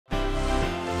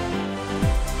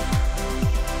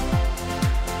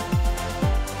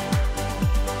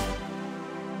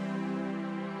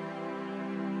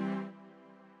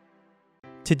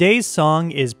Today's song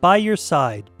is By Your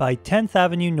Side by 10th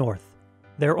Avenue North.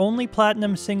 Their only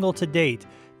platinum single to date,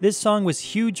 this song was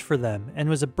huge for them and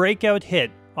was a breakout hit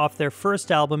off their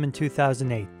first album in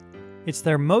 2008. It's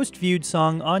their most viewed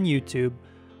song on YouTube,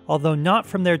 although not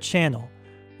from their channel,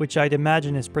 which I'd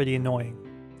imagine is pretty annoying.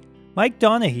 Mike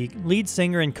Donehey, lead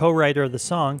singer and co-writer of the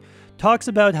song, talks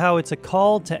about how it's a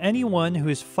call to anyone who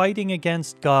is fighting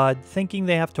against God, thinking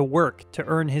they have to work to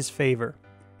earn His favor.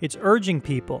 It's urging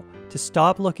people to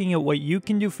stop looking at what you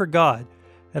can do for God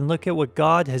and look at what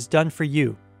God has done for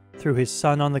you through His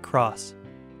Son on the cross.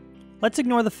 Let's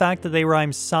ignore the fact that they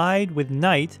rhyme side with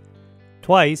night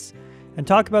twice and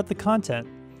talk about the content.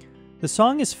 The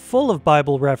song is full of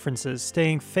Bible references,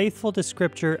 staying faithful to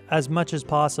Scripture as much as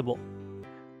possible.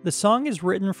 The song is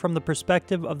written from the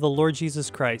perspective of the Lord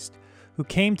Jesus Christ, who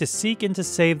came to seek and to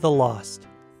save the lost.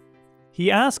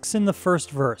 He asks in the first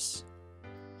verse,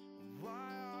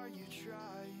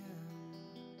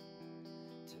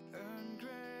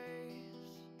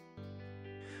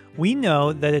 we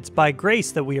know that it's by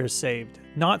grace that we are saved,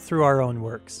 not through our own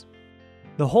works.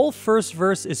 The whole first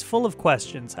verse is full of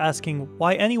questions, asking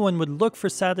why anyone would look for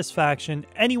satisfaction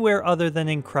anywhere other than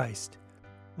in Christ.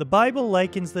 The Bible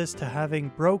likens this to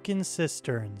having broken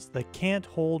cisterns that can't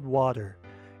hold water.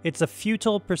 It's a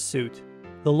futile pursuit.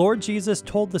 The Lord Jesus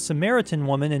told the Samaritan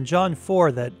woman in John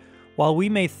 4 that while we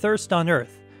may thirst on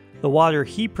earth, the water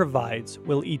He provides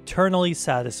will eternally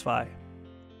satisfy.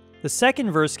 The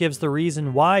second verse gives the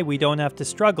reason why we don't have to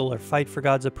struggle or fight for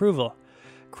God's approval.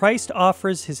 Christ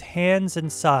offers His hands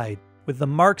and side with the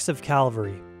marks of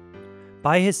Calvary.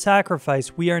 By His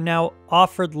sacrifice, we are now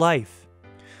offered life.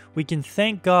 We can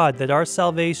thank God that our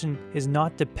salvation is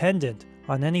not dependent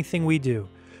on anything we do,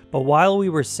 but while we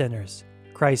were sinners,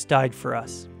 Christ died for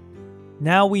us.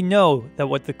 Now we know that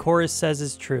what the chorus says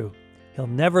is true. He'll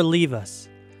never leave us.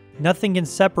 Nothing can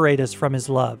separate us from His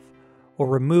love or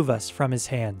remove us from His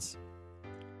hands.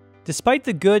 Despite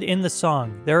the good in the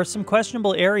song, there are some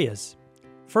questionable areas.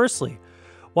 Firstly,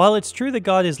 while it's true that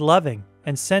God is loving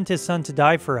and sent His Son to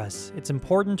die for us, it's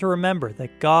important to remember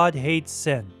that God hates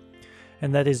sin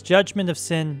and that His judgment of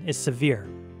sin is severe.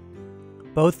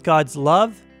 Both God's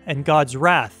love and God's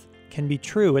wrath can be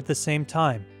true at the same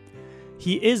time.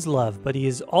 He is love, but He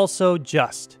is also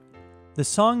just. The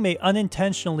song may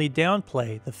unintentionally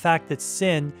downplay the fact that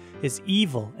sin is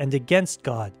evil and against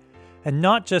God, and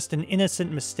not just an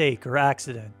innocent mistake or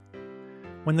accident.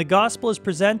 When the gospel is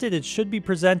presented, it should be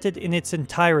presented in its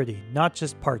entirety, not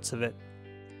just parts of it.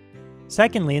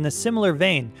 Secondly, in a similar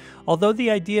vein, although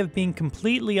the idea of being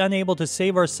completely unable to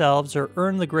save ourselves or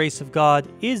earn the grace of God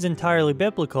is entirely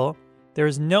biblical, there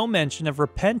is no mention of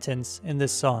repentance in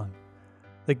this song.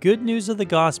 The good news of the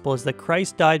gospel is that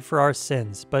Christ died for our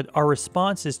sins, but our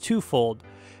response is twofold.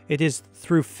 It is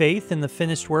through faith in the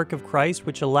finished work of Christ,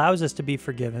 which allows us to be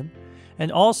forgiven,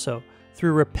 and also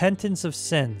through repentance of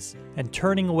sins and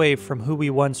turning away from who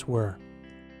we once were.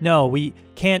 No, we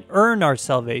can't earn our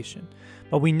salvation,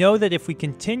 but we know that if we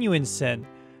continue in sin,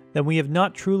 then we have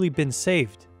not truly been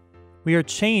saved. We are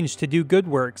changed to do good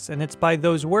works, and it's by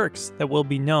those works that we'll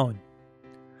be known.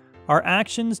 Our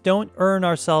actions don't earn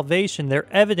our salvation,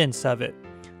 they're evidence of it.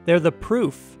 They're the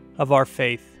proof of our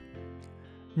faith.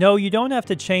 No, you don't have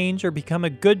to change or become a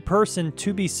good person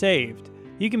to be saved.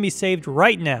 You can be saved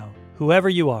right now, whoever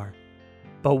you are.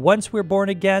 But once we're born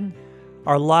again,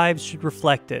 our lives should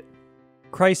reflect it.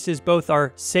 Christ is both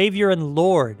our Savior and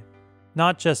Lord,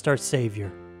 not just our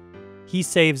Savior. He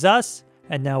saves us,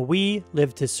 and now we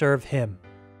live to serve Him.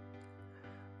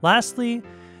 Lastly,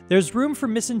 there's room for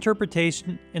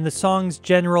misinterpretation in the song's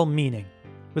general meaning.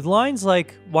 With lines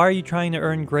like, "Why are you trying to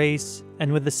earn grace?"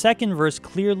 and with the second verse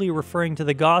clearly referring to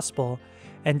the gospel,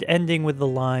 and ending with the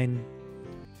line,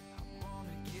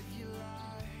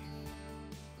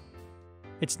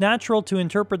 it's natural to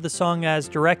interpret the song as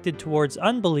directed towards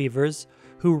unbelievers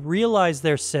who realize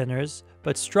they're sinners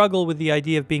but struggle with the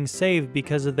idea of being saved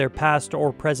because of their past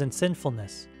or present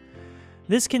sinfulness.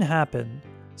 This can happen.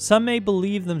 Some may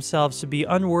believe themselves to be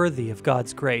unworthy of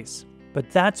God's grace, but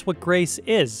that's what grace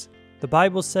is. The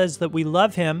Bible says that we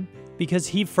love Him because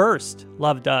He first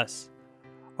loved us.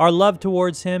 Our love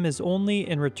towards Him is only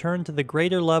in return to the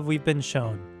greater love we've been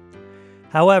shown.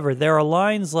 However, there are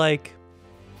lines like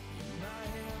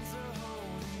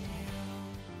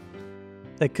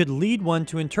that could lead one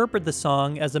to interpret the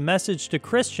song as a message to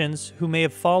Christians who may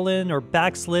have fallen or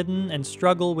backslidden and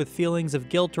struggle with feelings of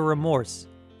guilt or remorse.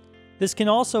 This can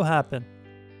also happen.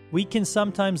 We can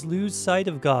sometimes lose sight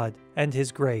of God and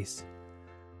His grace.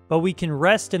 But we can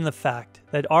rest in the fact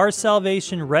that our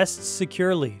salvation rests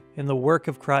securely in the work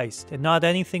of Christ and not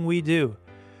anything we do.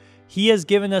 He has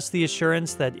given us the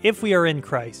assurance that if we are in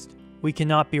Christ, we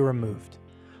cannot be removed.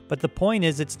 But the point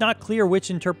is, it's not clear which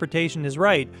interpretation is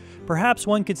right. Perhaps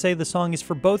one could say the song is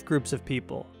for both groups of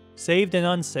people, saved and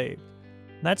unsaved.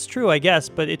 That's true, I guess,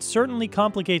 but it certainly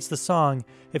complicates the song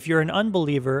if you're an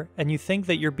unbeliever and you think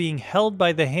that you're being held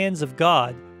by the hands of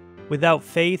God without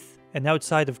faith and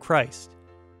outside of Christ.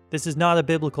 This is not a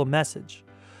biblical message.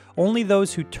 Only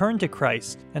those who turn to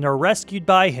Christ and are rescued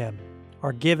by Him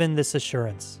are given this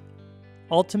assurance.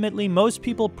 Ultimately, most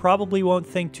people probably won't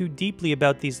think too deeply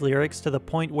about these lyrics to the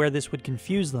point where this would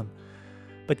confuse them,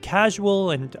 but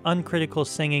casual and uncritical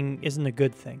singing isn't a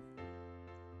good thing.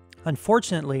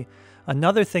 Unfortunately,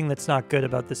 another thing that's not good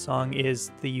about the song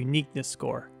is the uniqueness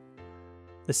score.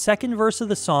 The second verse of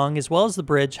the song, as well as the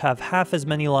bridge, have half as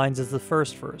many lines as the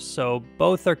first verse, so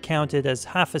both are counted as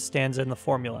half a stanza in the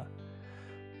formula.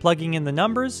 Plugging in the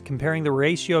numbers, comparing the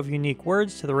ratio of unique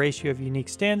words to the ratio of unique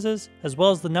stanzas, as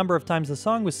well as the number of times the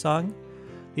song was sung,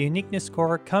 the uniqueness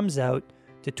score comes out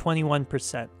to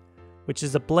 21%, which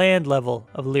is a bland level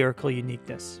of lyrical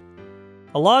uniqueness.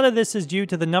 A lot of this is due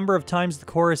to the number of times the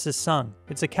chorus is sung.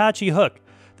 It's a catchy hook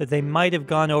that they might have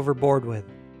gone overboard with,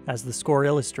 as the score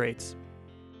illustrates.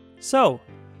 So,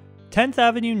 10th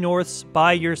Avenue North's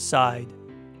By Your Side,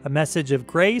 a message of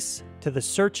grace to the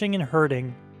searching and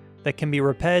hurting that can be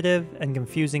repetitive and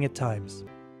confusing at times.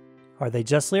 Are they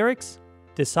just lyrics?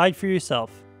 Decide for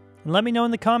yourself, and let me know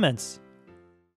in the comments.